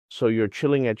So you're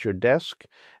chilling at your desk,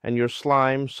 and your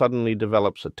slime suddenly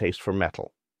develops a taste for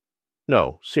metal.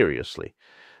 No, seriously,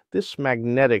 this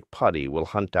magnetic putty will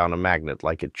hunt down a magnet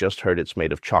like it just heard it's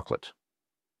made of chocolate.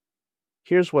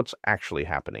 Here's what's actually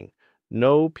happening.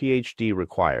 No PhD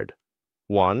required.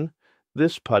 1.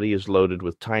 This putty is loaded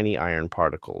with tiny iron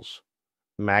particles.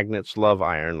 Magnets love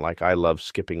iron like I love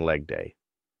skipping leg day.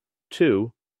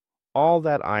 2. All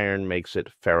that iron makes it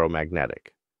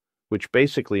ferromagnetic, which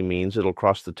basically means it'll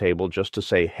cross the table just to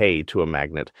say hey to a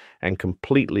magnet and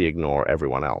completely ignore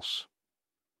everyone else.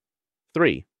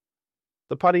 3.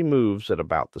 The putty moves at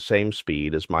about the same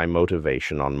speed as my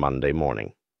motivation on Monday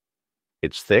morning.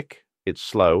 It's thick, it's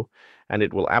slow, and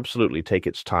it will absolutely take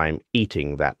its time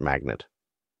eating that magnet.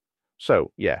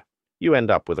 So, yeah, you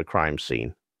end up with a crime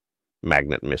scene.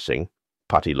 Magnet missing,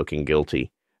 putty looking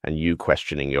guilty, and you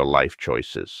questioning your life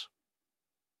choices.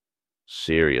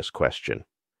 Serious question.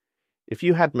 If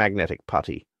you had magnetic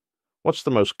putty, what's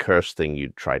the most cursed thing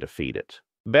you'd try to feed it?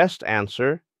 Best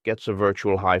answer gets a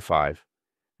virtual high five.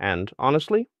 And,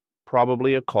 honestly,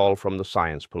 probably a call from the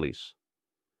science police.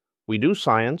 We do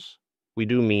science, we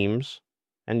do memes,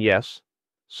 and yes,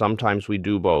 sometimes we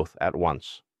do both at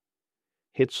once.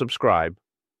 Hit subscribe,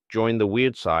 join the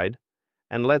weird side,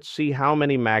 and let's see how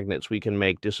many magnets we can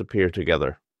make disappear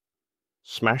together.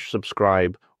 Smash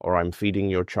subscribe, or I'm feeding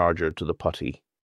your charger to the putty.